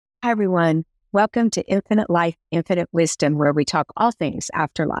Hi, everyone. Welcome to Infinite Life, Infinite Wisdom, where we talk all things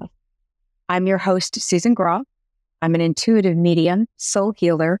afterlife. I'm your host, Susan Grau. I'm an intuitive medium, soul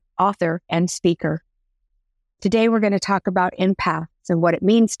healer, author, and speaker. Today, we're going to talk about empaths and what it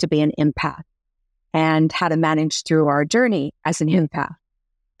means to be an empath and how to manage through our journey as an empath.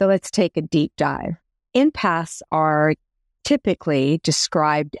 So let's take a deep dive. Empaths are typically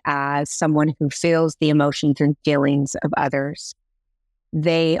described as someone who feels the emotions and feelings of others.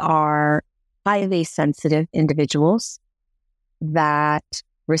 They are highly sensitive individuals that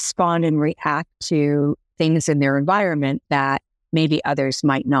respond and react to things in their environment that maybe others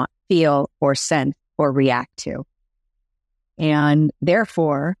might not feel or sense or react to. And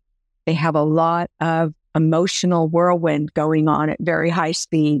therefore, they have a lot of emotional whirlwind going on at very high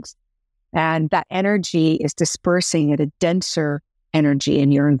speeds. And that energy is dispersing at a denser energy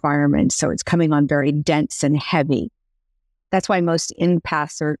in your environment. So it's coming on very dense and heavy. That's why most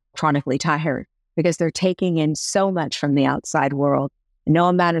empaths are chronically tired, because they're taking in so much from the outside world. No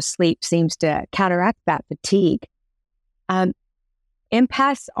amount of sleep seems to counteract that fatigue.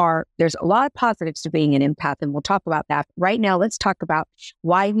 Empaths there's a lot of positives to being an empath, and we'll talk about that. Right now, let's talk about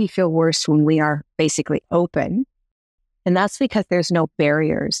why we feel worse when we are basically open. And that's because there's no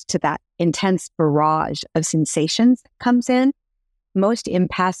barriers to that intense barrage of sensations that comes in. Most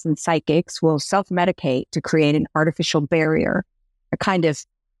empaths and psychics will self-medicate to create an artificial barrier, a kind of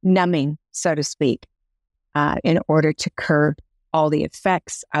numbing, so to speak, in order to curb all the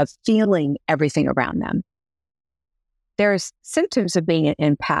effects of feeling everything around them. There's symptoms of being an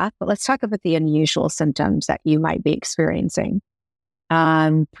empath, but let's talk about the unusual symptoms that you might be experiencing.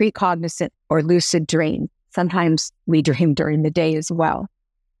 Precognizant or lucid dream. Sometimes we dream during the day as well.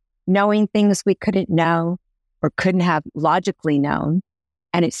 Knowing things we couldn't know or couldn't have logically known,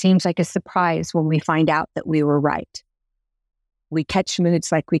 and it seems like a surprise when we find out that we were right. We catch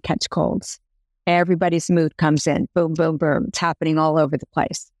moods like we catch colds. Everybody's mood comes in, boom, boom, boom. It's happening all over the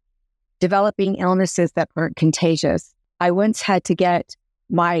place. Developing illnesses that weren't contagious. I once had to get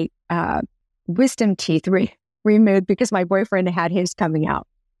my wisdom teeth removed because my boyfriend had his coming out.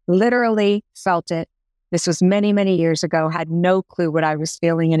 Literally felt it. This was many, many years ago, had no clue what I was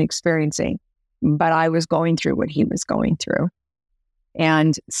feeling and experiencing, but I was going through what he was going through.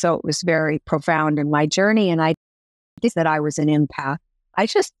 And so it was very profound in my journey. And I did that I was an empath. I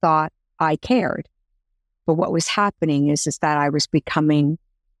just thought I cared. But what was happening is that I was becoming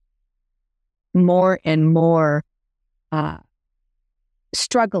more and more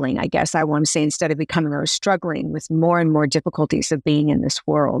struggling, I guess I want to say, instead of becoming, I was struggling with more and more difficulties of being in this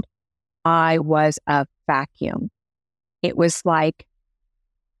world. I was a vacuum. It was like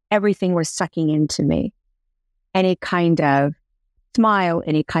everything was sucking into me. Any kind of smile,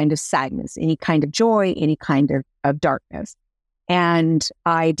 any kind of sadness, any kind of joy, any kind of darkness. And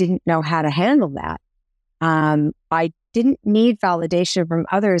I didn't know how to handle that. I didn't need validation from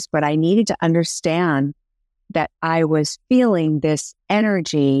others, but I needed to understand that I was feeling this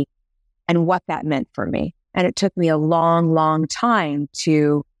energy and what that meant for me. And it took me a long, long time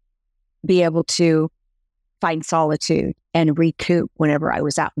to be able to find solitude and recoup whenever I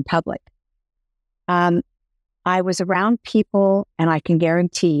was out in public. I was around people, and I can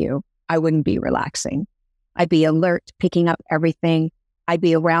guarantee you I wouldn't be relaxing. I'd be alert, picking up everything. I'd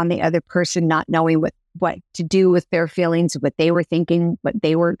be around the other person, not knowing what to do with their feelings, what they were thinking, what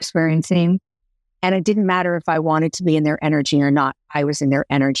they were experiencing. And it didn't matter if I wanted to be in their energy or not. I was in their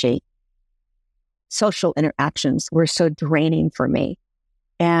energy. Social interactions were so draining for me.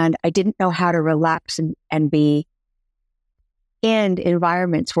 And I didn't know how to relax and be in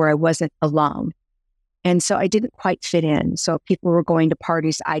environments where I wasn't alone. And so I didn't quite fit in. So if people were going to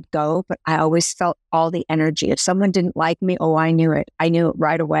parties, I'd go, but I always felt all the energy. If someone didn't like me, I knew it. I knew it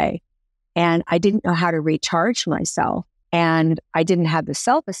right away. And I didn't know how to recharge myself. And I didn't have the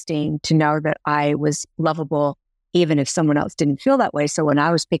self-esteem to know that I was lovable, even if someone else didn't feel that way. So when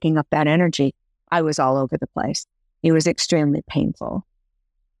I was picking up that energy, I was all over the place. It was extremely painful.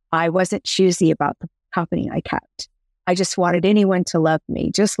 I wasn't choosy about the company I kept. I just wanted anyone to love me.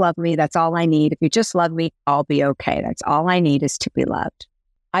 Just love me. That's all I need. If you just love me, I'll be okay. That's all I need, is to be loved.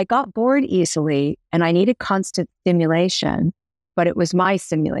 I got bored easily, and I needed constant stimulation, but it was my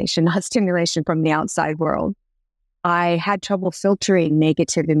stimulation, not stimulation from the outside world. I had trouble filtering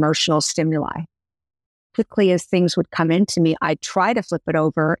negative emotional stimuli. Quickly as things would come into me, I'd try to flip it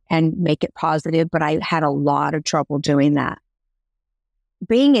over and make it positive, but I had a lot of trouble doing that.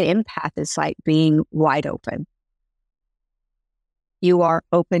 Being an empath is like being wide open. You are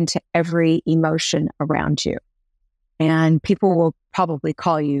open to every emotion around you. And people will probably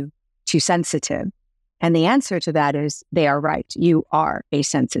call you too sensitive. And the answer to that is they are right. You are a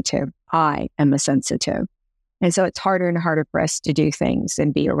sensitive. I am a sensitive. And so it's harder and harder for us to do things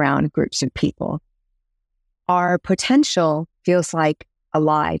and be around groups of people. Our potential feels like a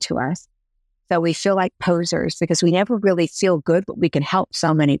lie to us. So we feel like posers because we never really feel good, but we can help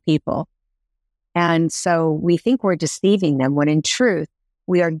so many people. And so we think we're deceiving them when in truth,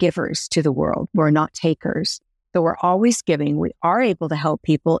 we are givers to the world. We're not takers. So we're always giving. We are able to help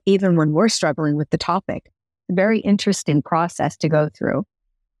people even when we're struggling with the topic. A very interesting process to go through.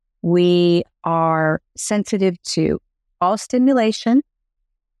 We are sensitive to all stimulation.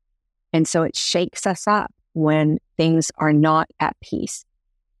 And so it shakes us up when things are not at peace.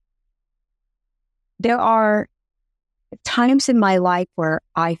 There are times in my life where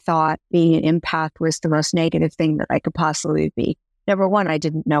I thought being an empath was the most negative thing that I could possibly be. Number one, I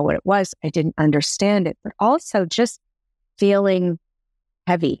didn't know what it was. I didn't understand it, but also just feeling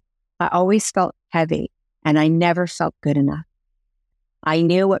heavy. I always felt heavy and I never felt good enough. I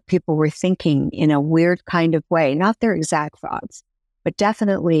knew what people were thinking in a weird kind of way, not their exact thoughts, but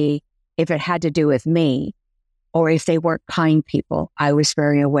definitely if it had to do with me or if they weren't kind people, I was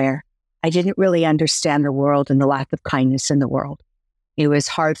very aware. I didn't really understand the world and the lack of kindness in the world. It was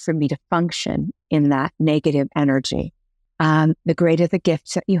hard for me to function in that negative energy. The greater the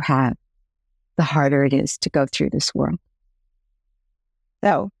gifts that you have, the harder it is to go through this world.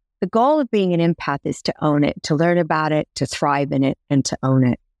 So the goal of being an empath is to own it, to learn about it, to thrive in it, and to own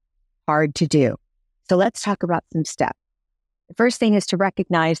it. Hard to do. So let's talk about some steps. The first thing is to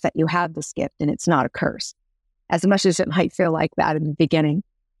recognize that you have this gift and it's not a curse. As much as it might feel like that in the beginning,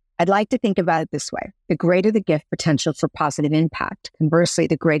 I'd like to think about it this way. The greater the gift potential for positive impact, conversely,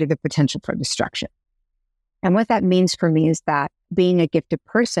 the greater the potential for destruction. And what that means for me is that being a gifted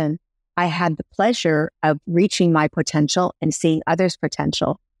person, I had the pleasure of reaching my potential and seeing others'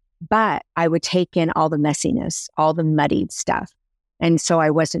 potential, but I would take in all the messiness, all the muddied stuff. And so I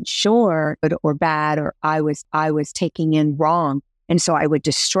wasn't sure good or bad, or I was taking in wrong. And so I would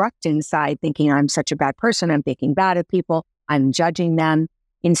destruct inside thinking I'm such a bad person. I'm thinking bad of people. I'm judging them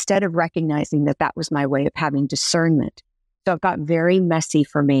instead of recognizing that that was my way of having discernment. So it got very messy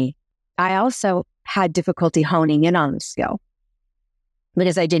for me. I also had difficulty honing in on the skill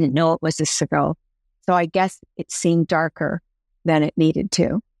because I didn't know it was a skill. So I guess it seemed darker than it needed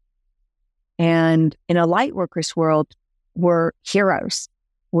to. And in a light workers world, we're heroes.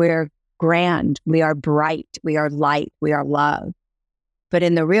 We're grand. We are bright. We are light. We are love. But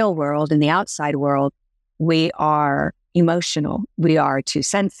in the real world, in the outside world, we are emotional. We are too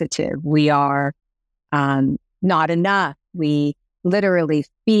sensitive. We are not enough. We literally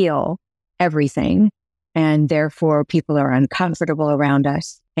feel everything. And therefore, people are uncomfortable around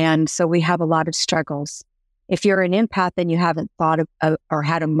us. And so we have a lot of struggles. If you're an empath and you haven't thought of or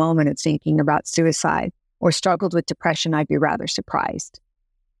had a moment of thinking about suicide or struggled with depression, I'd be rather surprised.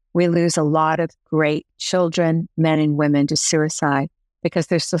 We lose a lot of great children, men and women, to suicide because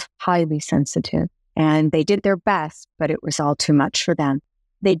they're so highly sensitive. And they did their best, but it was all too much for them.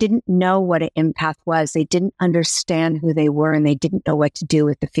 They didn't know what an empath was. They didn't understand who they were, and they didn't know what to do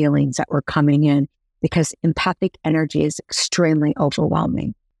with the feelings that were coming in because empathic energy is extremely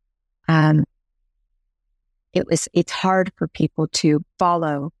overwhelming. It's hard for people to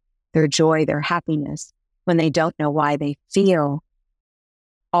follow their joy, their happiness, when they don't know why they feel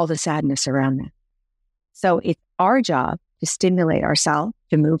all the sadness around them. So it's our job to stimulate ourselves,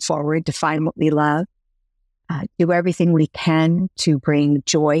 to move forward, to find what we love, do everything we can to bring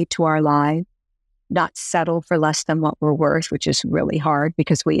joy to our lives, not settle for less than what we're worth, which is really hard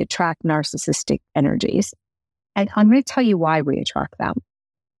because we attract narcissistic energies. And I'm going to tell you why we attract them.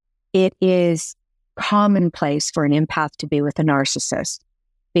 It is commonplace for an empath to be with a narcissist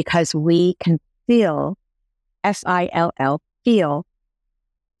because we can feel, F-I-L-L,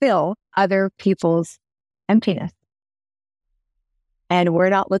 fill other people's emptiness. And we're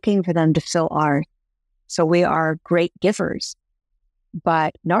not looking for them to fill ours. So we are great givers,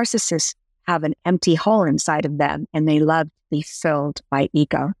 but narcissists have an empty hole inside of them and they love to be filled by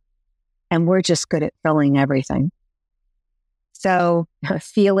ego. And we're just good at filling everything. So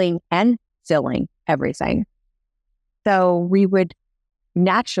feeling and filling everything. So we would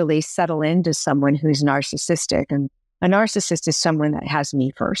naturally settle into someone who's narcissistic. And a narcissist is someone that has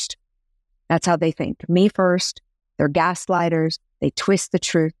me first. That's how they think. Me first. They're gaslighters. They twist the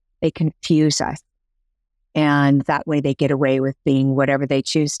truth. They confuse us. And that way they get away with being whatever they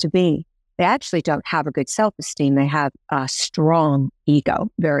choose to be. They actually don't have a good self-esteem. They have a strong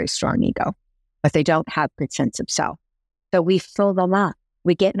ego, very strong ego, but they don't have good sense of self. So we fill them up.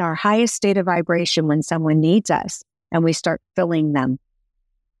 We get in our highest state of vibration when someone needs us and we start filling them.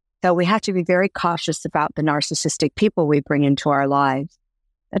 So we have to be very cautious about the narcissistic people we bring into our lives.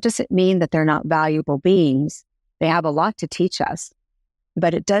 That doesn't mean that they're not valuable beings. They have a lot to teach us,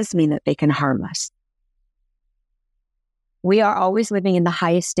 but it does mean that they can harm us. We are always living in the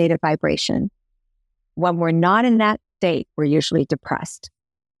highest state of vibration. When we're not in that state, we're usually depressed.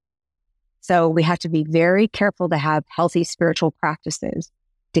 So we have to be very careful to have healthy spiritual practices,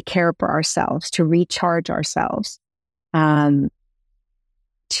 to care for ourselves, to recharge ourselves, to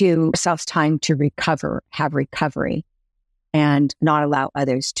ourselves time to recover, have recovery, and not allow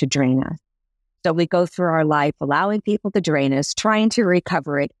others to drain us. So we go through our life allowing people to drain us, trying to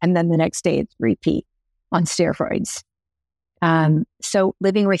recover it, and then the next day it's repeat on steroids. So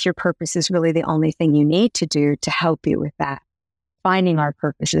living with your purpose is really the only thing you need to do to help you with that. Finding our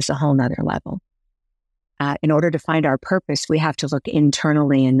purpose is a whole nother level. In order to find our purpose, we have to look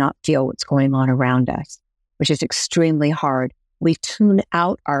internally and not feel what's going on around us, which is extremely hard. We tune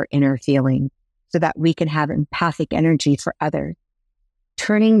out our inner feeling so that we can have empathic energy for others.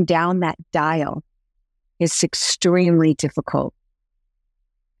 Turning down that dial is extremely difficult.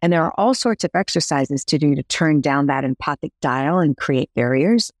 And there are all sorts of exercises to do to turn down that empathic dial and create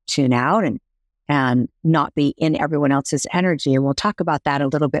barriers, tune out, and not be in everyone else's energy. And we'll talk about that a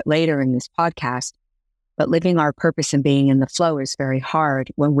little bit later in this podcast. But living our purpose and being in the flow is very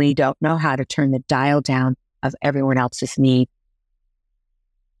hard when we don't know how to turn the dial down of everyone else's need.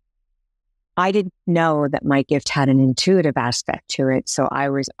 I didn't know that my gift had an intuitive aspect to it, so I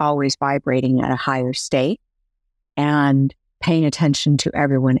was always vibrating at a higher state and paying attention to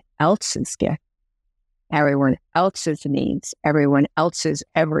everyone else's gift, everyone else's needs, everyone else's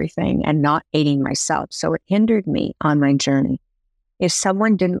everything, and not aiding myself. So it hindered me on my journey. If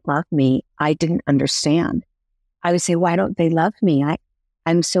someone didn't love me, I didn't understand. I would say, why don't they love me?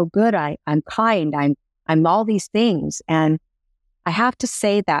 I'm so good. I'm kind. I'm all these things. And I have to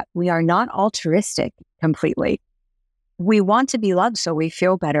say that we are not altruistic completely. We want to be loved so we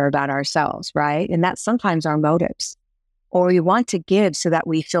feel better about ourselves, right? And that's sometimes our motives. Or we want to give so that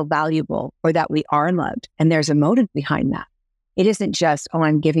we feel valuable or that we are loved. And there's a motive behind that. It isn't just, oh,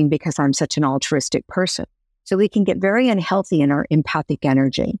 I'm giving because I'm such an altruistic person. So we can get very unhealthy in our empathic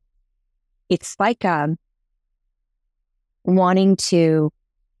energy. It's like wanting to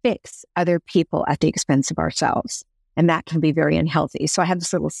fix other people at the expense of ourselves. And that can be very unhealthy. So I have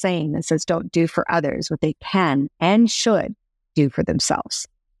this little saying that says, don't do for others what they can and should do for themselves.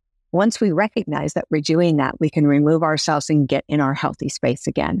 Once we recognize that we're doing that, we can remove ourselves and get in our healthy space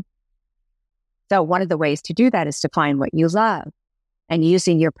again. So one of the ways to do that is to find what you love and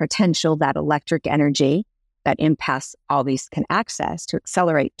using your potential, that electric energy that empaths always can access, to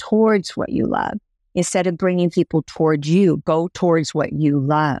accelerate towards what you love. Instead of bringing people towards you, go towards what you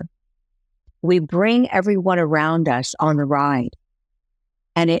love. We bring everyone around us on the ride.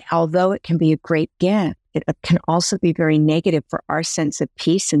 And although it can be a great gift, it can also be very negative for our sense of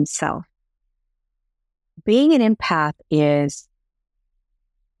peace and self. Being an empath is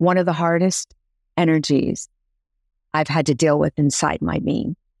one of the hardest energies I've had to deal with inside my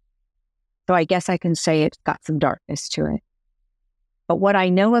being. So I guess I can say it's got some darkness to it. But what I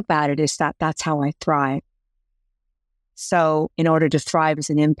know about it is that that's how I thrive. So in order to thrive as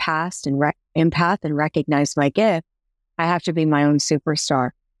an empath and recognize my gift, I have to be my own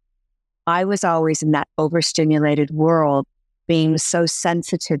superstar. I was always in that overstimulated world, being so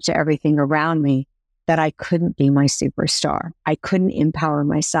sensitive to everything around me that I couldn't be my superstar. I couldn't empower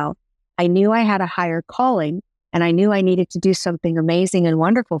myself. I knew I had a higher calling and I knew I needed to do something amazing and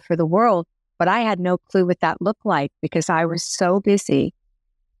wonderful for the world, but I had no clue what that looked like because I was so busy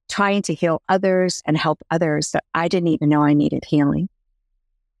trying to heal others and help others that I didn't even know I needed healing.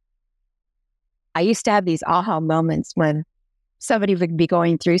 I used to have these aha moments when somebody would be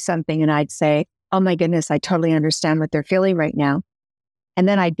going through something and I'd say, oh my goodness, I totally understand what they're feeling right now. And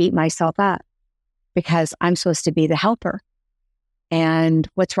then I'd beat myself up because I'm supposed to be the helper. And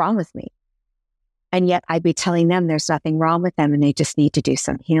what's wrong with me? And yet I'd be telling them there's nothing wrong with them and they just need to do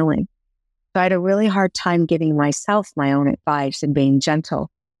some healing. So I had a really hard time giving myself my own advice and being gentle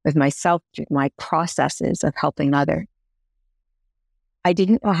with myself through my processes of helping others. I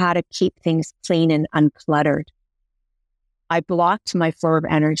didn't know how to keep things clean and uncluttered. I blocked my flow of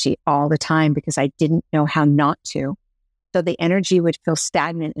energy all the time because I didn't know how not to. So the energy would feel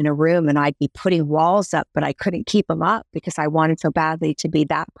stagnant in a room and I'd be putting walls up, but I couldn't keep them up because I wanted so badly to be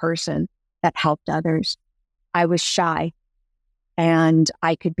that person that helped others. I was shy and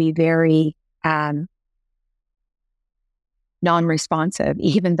I could be very non-responsive,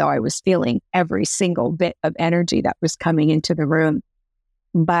 even though I was feeling every single bit of energy that was coming into the room.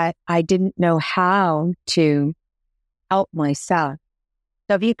 But I didn't know how to help myself.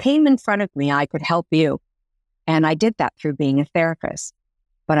 So if you came in front of me, I could help you. And I did that through being a therapist,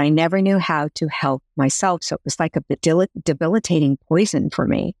 but I never knew how to help myself. So it was like a debilitating poison for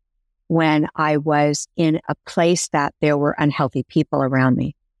me when I was in a place that there were unhealthy people around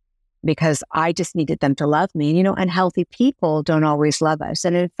me, because I just needed them to love me. And, unhealthy people don't always love us.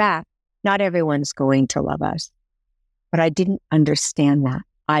 And in fact, not everyone's going to love us. But I didn't understand that.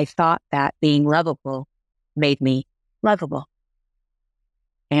 I thought that being lovable made me lovable.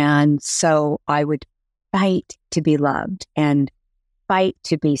 And so I would fight to be loved and fight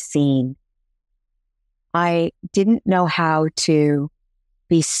to be seen. I didn't know how to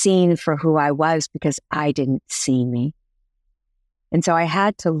be seen for who I was because I didn't see me. And so I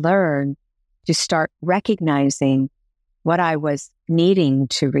had to learn to start recognizing what I was needing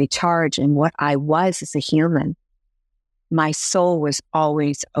to recharge and what I was as a human. My soul was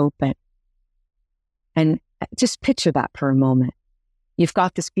always open. And just picture that for a moment. You've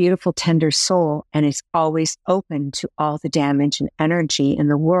got this beautiful, tender soul, and it's always open to all the damage and energy in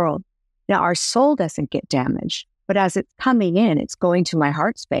the world. Now, our soul doesn't get damaged, but as it's coming in, it's going to my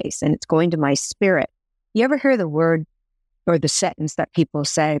heart space and it's going to my spirit. You ever hear the word or the sentence that people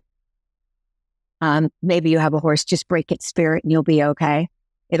say, maybe you have a horse, just break its spirit and you'll be okay.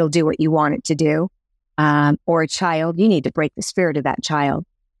 It'll do what you want it to do. Or a child, you need to break the spirit of that child.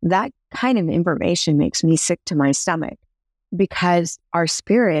 That kind of information makes me sick to my stomach, because our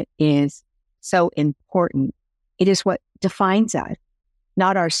spirit is so important. It is what defines us,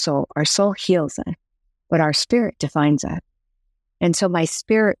 not our soul. Our soul heals us, but our spirit defines us. And so my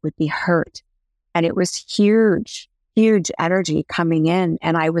spirit would be hurt, and it was huge energy coming in,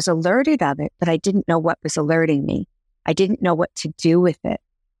 and I was alerted of it, but I didn't know what was alerting me. I didn't know what to do with it.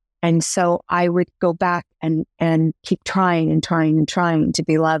 And so I would go back and keep trying to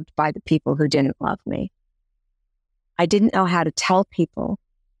be loved by the people who didn't love me. I didn't know how to tell people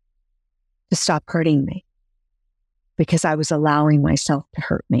to stop hurting me because I was allowing myself to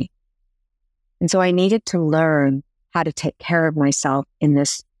hurt me. And so I needed to learn how to take care of myself in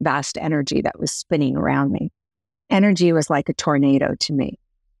this vast energy that was spinning around me. Energy was like a tornado to me.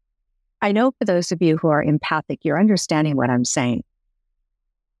 I know for those of you who are empathic, you're understanding what I'm saying.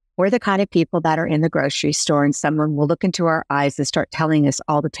 We're the kind of people that are in the grocery store and someone will look into our eyes and start telling us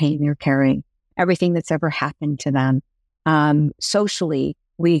all the pain they're carrying, everything that's ever happened to them. Socially,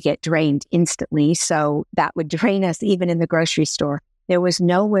 we get drained instantly. So that would drain us even in the grocery store. There was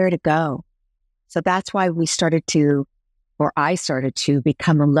nowhere to go. So that's why I started to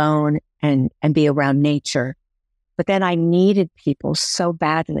become alone and be around nature. But then I needed people so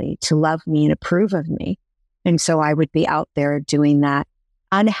badly to love me and approve of me. And so I would be out there doing that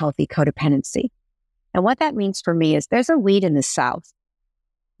unhealthy codependency. And what that means for me is there's a weed in the South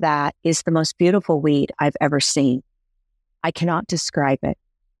that is the most beautiful weed I've ever seen. I cannot describe it.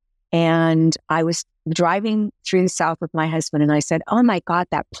 And I was driving through the South with my husband and I said, "Oh my God,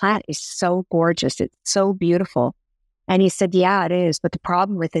 that plant is so gorgeous. It's so beautiful." And he said, "Yeah, it is. But the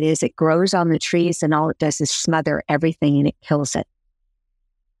problem with it is it grows on the trees and all it does is smother everything and it kills it."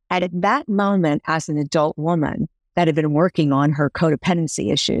 And at that moment, as an adult woman that had been working on her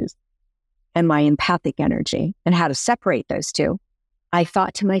codependency issues and my empathic energy and how to separate those two, I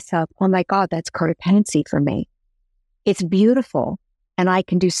thought to myself, "Oh my God, that's codependency for me. It's beautiful and I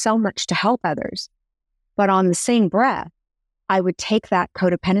can do so much to help others." But on the same breath, I would take that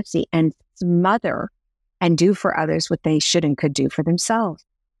codependency and smother and do for others what they should and could do for themselves.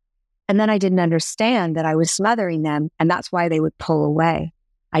 And then I didn't understand that I was smothering them, and that's why they would pull away.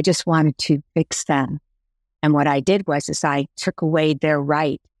 I just wanted to fix them. And what I did was I took away their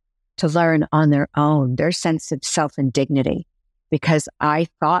right to learn on their own, their sense of self and dignity, because I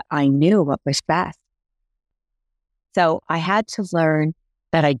thought I knew what was best. So I had to learn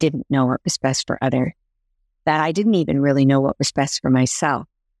that I didn't know what was best for others, that I didn't even really know what was best for myself.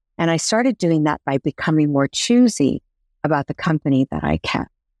 And I started doing that by becoming more choosy about the company that I kept.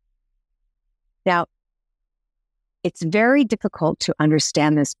 Now, it's very difficult to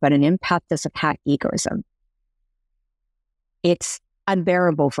understand this, but an empath doesn't have egoism. It's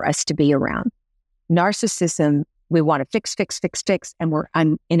unbearable for us to be around. Narcissism, we want to fix, and we're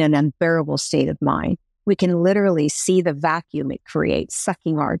in an unbearable state of mind. We can literally see the vacuum it creates,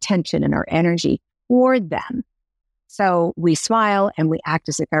 sucking our attention and our energy toward them. So we smile and we act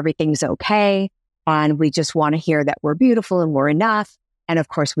as if everything's okay, and we just want to hear that we're beautiful and we're enough. And of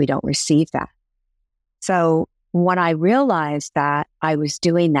course, we don't receive that. So when I realized that I was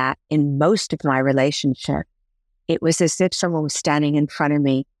doing that in most of my relationships, it was as if someone was standing in front of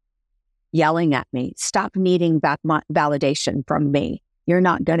me, yelling at me, "Stop needing validation from me. You're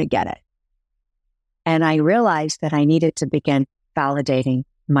not going to get it." And I realized that I needed to begin validating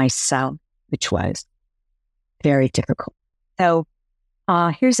myself, which was very difficult. So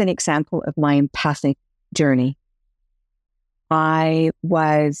here's an example of my empathic journey. I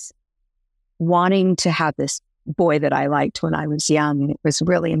was wanting to have this boy that I liked when I was young, and it was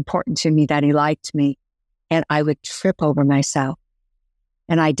really important to me that he liked me. And I would trip over myself.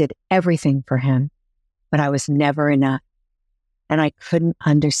 And I did everything for him, but I was never enough. And I couldn't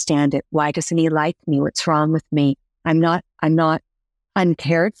understand it. Why doesn't he like me? What's wrong with me? I'm not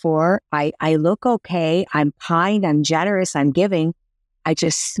uncared for. I look okay. I'm kind. I'm generous. I'm giving. I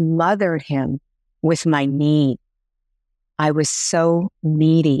just smothered him with my need. I was so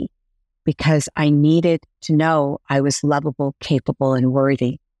needy because I needed to know I was lovable, capable, and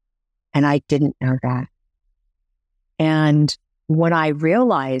worthy. And I didn't know that. And when I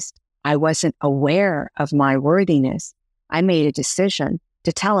realized I wasn't aware of my worthiness, I made a decision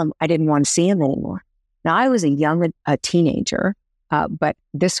to tell him I didn't want to see him anymore. Now, I was a teenager, but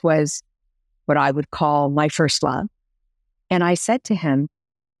this was what I would call my first love. And I said to him,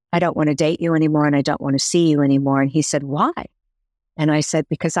 I don't want to date you anymore and I don't want to see you anymore. And he said, why? And I said,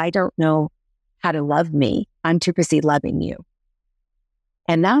 because I don't know how to love me. I'm too busy loving you.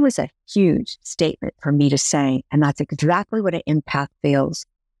 And that was a huge statement for me to say. And that's exactly what an empath feels.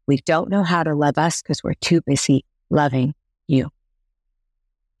 We don't know how to love us because we're too busy loving you.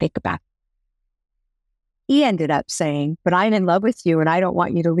 Think about it. He ended up saying, but I'm in love with you and I don't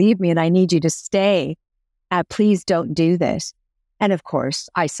want you to leave me and I need you to stay. Please don't do this. And of course,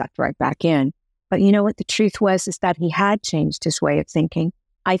 I sucked right back in. But you know what the truth was is that he had changed his way of thinking.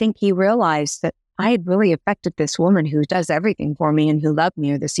 I think he realized that I had really affected this woman who does everything for me and who loved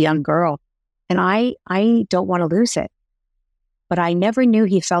me, or this young girl. And I don't want to lose it. But I never knew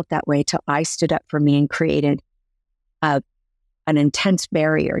he felt that way till I stood up for me and created an intense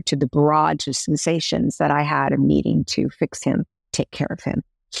barrier to the barrage of sensations that I had of needing to fix him, take care of him,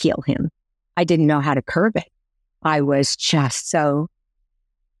 heal him. I didn't know how to curb it. I was just so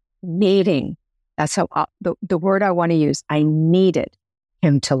needing. That's how the word I want to use. I needed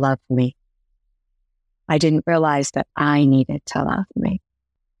him to love me. I didn't realize that I needed to love me.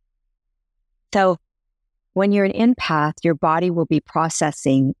 So when you're an empath, your body will be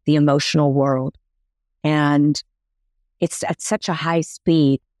processing the emotional world. And it's at such a high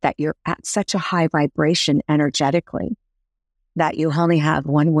speed that you're at such a high vibration energetically that you only have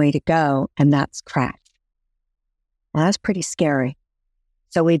one way to go, and that's crash. And that's pretty scary.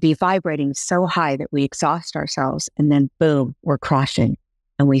 So we'd be vibrating so high that we exhaust ourselves, and then boom, we're crashing.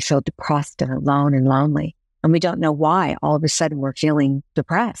 And we feel depressed and alone and lonely. And we don't know why all of a sudden we're feeling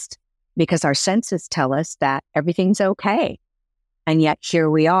depressed, because our senses tell us that everything's okay. And yet here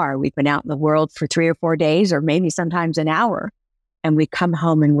we are. We've been out in the world for 3 or 4 days, or maybe sometimes an hour, and we come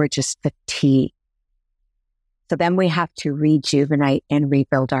home and we're just fatigued. So then we have to rejuvenate and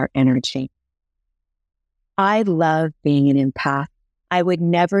rebuild our energy. I love being an empath. I would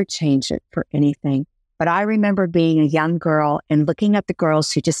never change it for anything. But I remember being a young girl and looking at the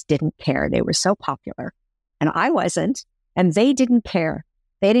girls who just didn't care. They were so popular. And I wasn't. And they didn't care.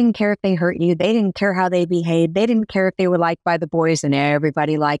 They didn't care if they hurt you. They didn't care how they behaved. They didn't care if they were liked by the boys, and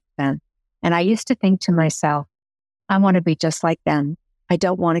everybody liked them. And I used to think to myself, I want to be just like them. I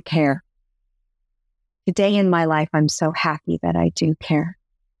don't want to care. Today in my life, I'm so happy that I do care.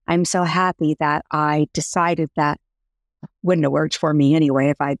 I'm so happy that I decided that wouldn't have worked for me anyway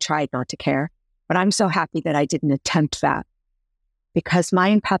if I tried not to care. But I'm so happy that I didn't attempt that, because my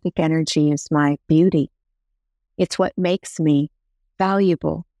empathic energy is my beauty. It's what makes me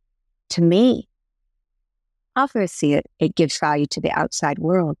valuable to me. Obviously, it gives value to the outside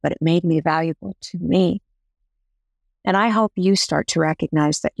world, but it made me valuable to me. And I hope you start to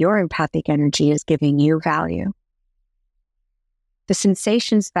recognize that your empathic energy is giving you value. The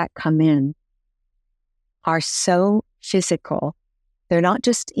sensations that come in are so physical. They're not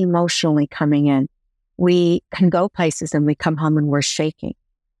just emotionally coming in. We can go places and we come home and we're shaking.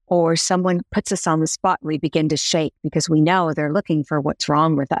 Or someone puts us on the spot and we begin to shake because we know they're looking for what's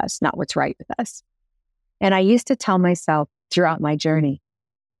wrong with us, not what's right with us. And I used to tell myself throughout my journey,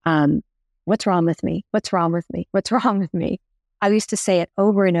 what's wrong with me? What's wrong with me? What's wrong with me? I used to say it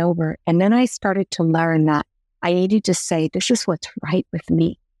over and over. And then I started to learn that I needed to say, this is what's right with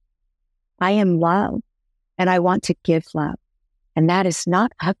me. I am love and I want to give love. And that is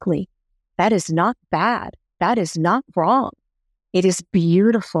not ugly. That is not bad. That is not wrong. It is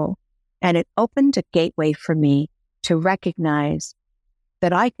beautiful. And it opened a gateway for me to recognize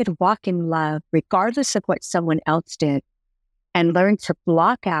that I could walk in love regardless of what someone else did, and learn to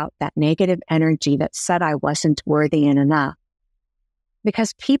block out that negative energy that said I wasn't worthy and enough.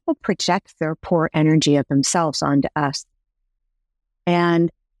 Because people project their poor energy of themselves onto us.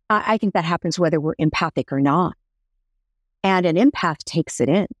 And I think that happens whether we're empathic or not. And an empath takes it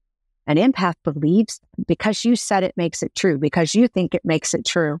in. An empath believes because you said it makes it true, because you think it makes it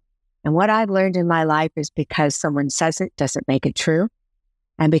true. And what I've learned in my life is because someone says it doesn't make it true.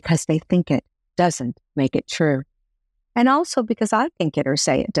 And because they think it doesn't make it true. And also because I think it or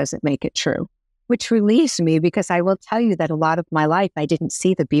say it doesn't make it true, which relieves me because I will tell you that a lot of my life, I didn't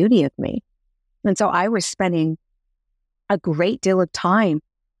see the beauty of me. And so I was spending a great deal of time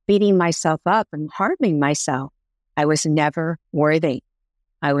beating myself up and harming myself. I was never worthy.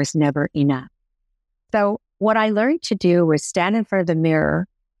 I was never enough. So what I learned to do was stand in front of the mirror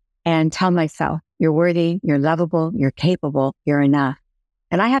and tell myself, you're worthy, you're lovable, you're capable, you're enough.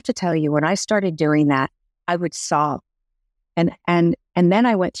 And I have to tell you, when I started doing that, I would sob. And then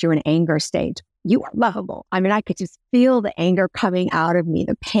I went through an anger stage. You are lovable. I mean, I could just feel the anger coming out of me,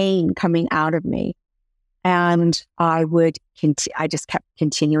 the pain coming out of me. And I just kept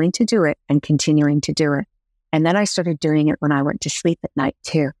continuing to do it and continuing to do it. And then I started doing it when I went to sleep at night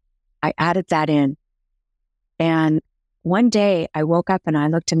too. I added that in. And one day I woke up and I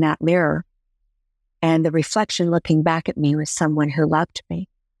looked in that mirror, and the reflection looking back at me was someone who loved me.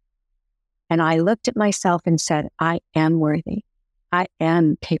 And I looked at myself and said, I am worthy. I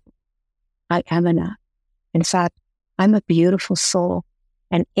am capable. I am enough. In fact, I'm a beautiful soul.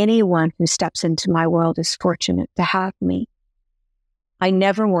 And anyone who steps into my world is fortunate to have me. I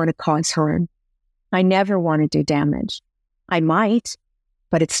never want to cause harm. I never want to do damage. I might,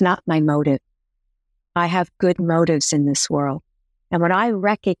 but it's not my motive. I have good motives in this world. And when I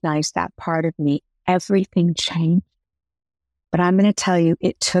recognized that part of me, everything changed. But I'm going to tell you,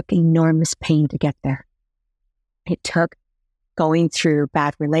 it took enormous pain to get there. It took going through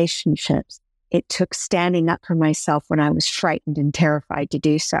bad relationships. It took standing up for myself when I was frightened and terrified to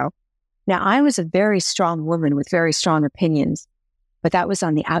do so. Now, I was a very strong woman with very strong opinions, but that was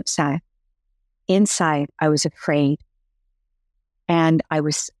on the outside. Inside, I was afraid. And I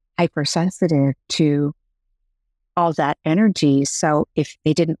was hypersensitive to all that energy. So if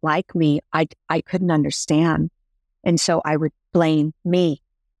they didn't like me, I couldn't understand. And so I would blame me.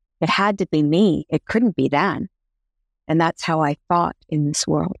 It had to be me. It couldn't be them. And that's how I thought in this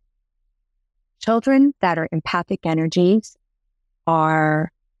world. Children that are empathic energies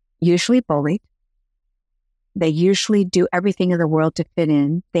are usually bullied. They usually do everything in the world to fit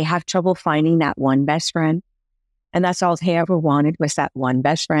in. They have trouble finding that one best friend. And that's all they ever wanted was that one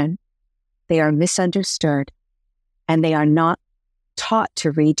best friend. They are misunderstood, and they are not taught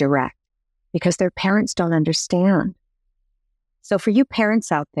to redirect because their parents don't understand. So for you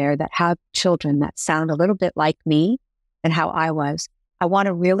parents out there that have children that sound a little bit like me and how I was, I want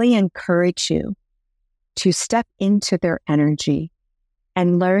to really encourage you to step into their energy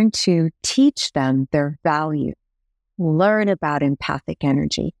and learn to teach them their value. Learn about empathic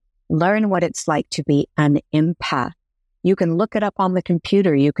energy. Learn what it's like to be an empath. You can look it up on the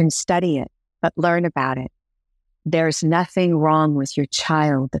computer. You can study it, but learn about it. There's nothing wrong with your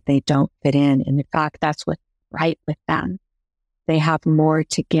child that they don't fit in. And in fact, that's what's right with them. They have more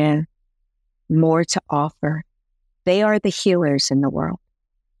to give, more to offer. They are the healers in the world.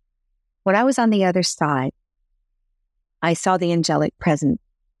 When I was on the other side, I saw the angelic presence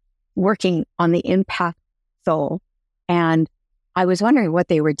working on the empath soul. And I was wondering what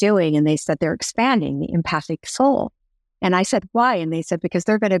they were doing. And they said they're expanding the empathic soul. And I said, why? And they said, because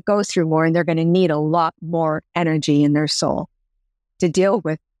they're going to go through more and they're going to need a lot more energy in their soul to deal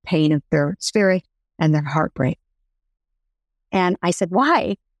with pain of their spirit and their heartbreak. And I said,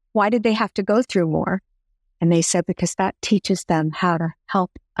 why? Why did they have to go through more? And they said, because that teaches them how to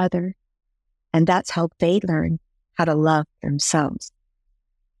help others. And that's how they learn how to love themselves.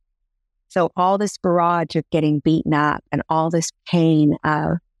 So all this barrage of getting beaten up and all this pain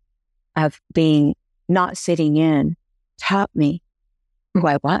of being not sitting in taught me who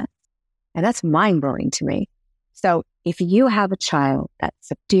I was. And that's mind-blowing to me. So if you have a child that's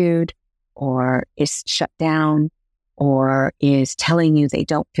subdued or is shut down or is telling you they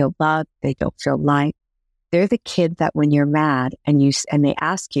don't feel loved, they don't feel liked, they're the kid that when you're mad and they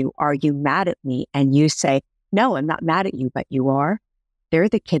ask you, are you mad at me? And you say, no, I'm not mad at you, but you are. They're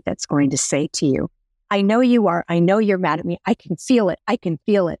the kid that's going to say to you, I know you are. I know you're mad at me. I can feel it. I can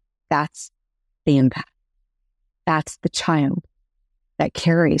feel it. That's the empath. That's the child that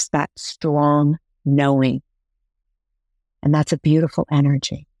carries that strong knowing. And that's a beautiful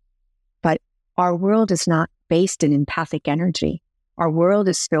energy. But our world is not based in empathic energy. Our world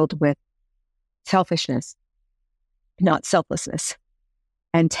is filled with selfishness, not selflessness,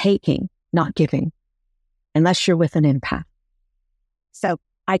 and taking, not giving, unless you're with an empath. So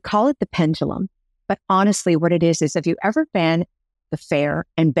I call it the pendulum. But honestly, what it is have you ever been the fair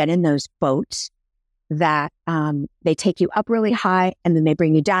and been in those boats that they take you up really high and then they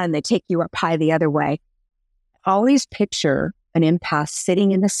bring you down and they take you up high the other way. Always picture an empath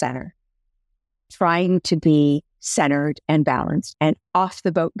sitting in the center, trying to be centered and balanced, and off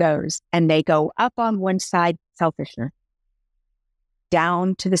the boat goes. And they go up on one side, selfishness,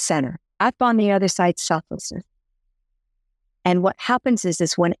 down to the center, up on the other side, selflessness. And what happens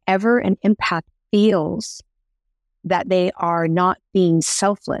is whenever an empath feels that they are not being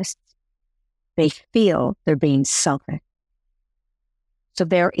selfless, they feel they're being selfish. So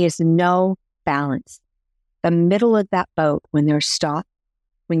there is no balance. The middle of that boat, when they're stopped,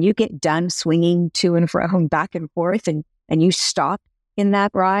 when you get done swinging to and fro and back and forth and you stop in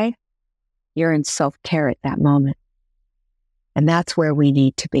that ride, you're in self-care at that moment. And that's where we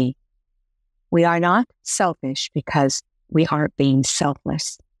need to be. We are not selfish because we aren't being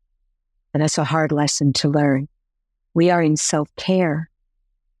selfless. And that's a hard lesson to learn. We are in self-care,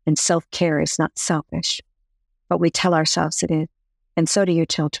 and self-care is not selfish, but we tell ourselves it is. And so do your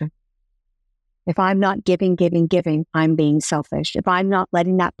children. If I'm not giving, I'm being selfish. If I'm not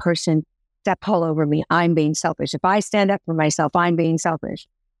letting that person step all over me, I'm being selfish. If I stand up for myself, I'm being selfish.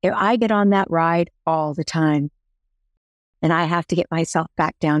 If I get on that ride all the time, and I have to get myself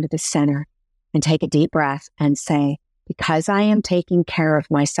back down to the center and take a deep breath and say, because I am taking care of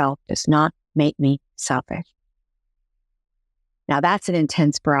myself does not make me selfish. Now that's an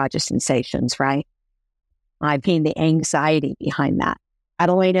intense barrage of sensations, right? I mean, the anxiety behind that. How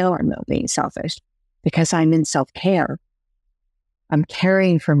do I know I'm not being selfish? Because I'm in self-care. I'm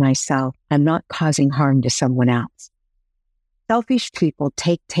caring for myself. I'm not causing harm to someone else. Selfish people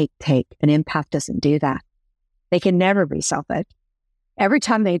take. An empath doesn't do that. They can never be selfish. Every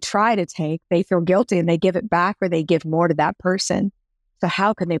time they try to take, they feel guilty and they give it back or they give more to that person. So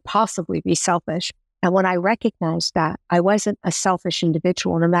how can they possibly be selfish? And when I recognized that, I wasn't a selfish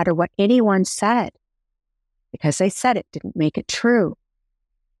individual, no matter what anyone said, because they said it didn't make it true.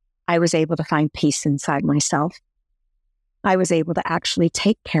 I was able to find peace inside myself. I was able to actually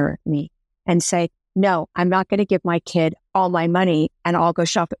take care of me and say, no, I'm not going to give my kid all my money and I'll go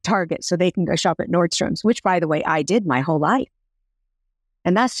shop at Target so they can go shop at Nordstrom's, which, by the way, I did my whole life.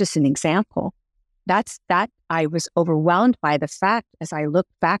 And that's just an example. That I was overwhelmed by the fact, as I look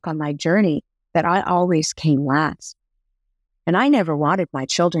back on my journey, that I always came last. And I never wanted my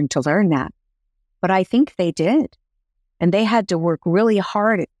children to learn that, but I think they did. And they had to work really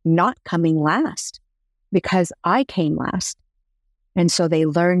hard at not coming last because I came last. And so they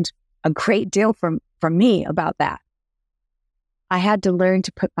learned a great deal from me about that. I had to learn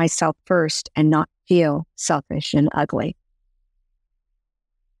to put myself first and not feel selfish and ugly.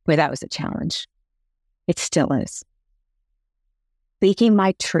 Boy, that was a challenge. It still is. Speaking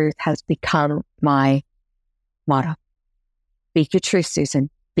my truth has become my motto. Speak your truth, Susan.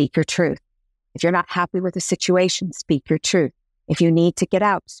 Speak your truth. If you're not happy with a situation, speak your truth. If you need to get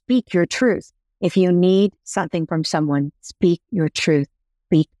out, speak your truth. If you need something from someone, speak your truth.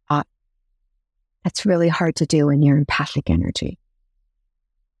 Speak up. That's really hard to do in your empathic energy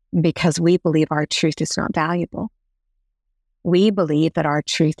because we believe our truth is not valuable. We believe that our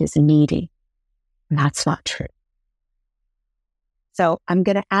truth is needy, and that's not true. So I'm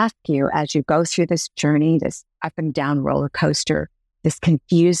going to ask you, as you go through this journey, this up and down roller coaster, this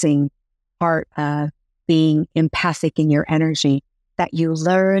confusing part of being empathic in your energy, that you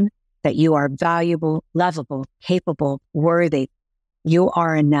learn that you are valuable, lovable, capable, worthy. You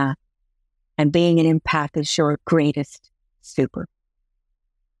are enough. And being an empath is your greatest super.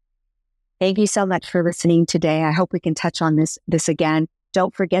 Thank you so much for listening today. I hope we can touch on this again.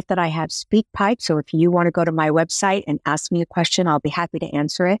 Don't forget that I have SpeakPipe. So if you want to go to my website and ask me a question, I'll be happy to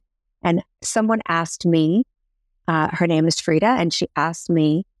answer it. And someone asked me, her name is Frida, and she asked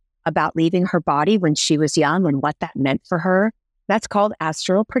me about leaving her body when she was young and what that meant for her. That's called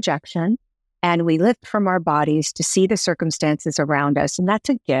astral projection. And we lift from our bodies to see the circumstances around us. And that's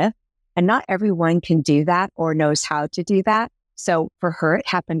a gift. And not everyone can do that or knows how to do that. So for her, it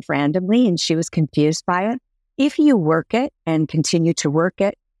happened randomly and she was confused by it. If you work it and continue to work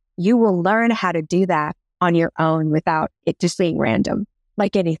it, you will learn how to do that on your own without it just being random,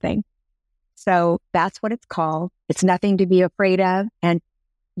 like anything. So that's what it's called. It's nothing to be afraid of. And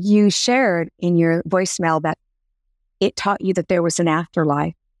you shared in your voicemail that it taught you that there was an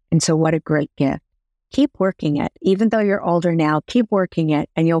afterlife. And so what a great gift. Keep working it. Even though you're older now, keep working it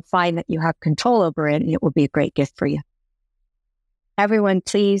and you'll find that you have control over it and it will be a great gift for you. Everyone,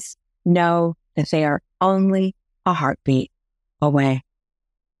 please know that they are only a heartbeat away.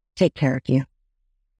 Take care of you.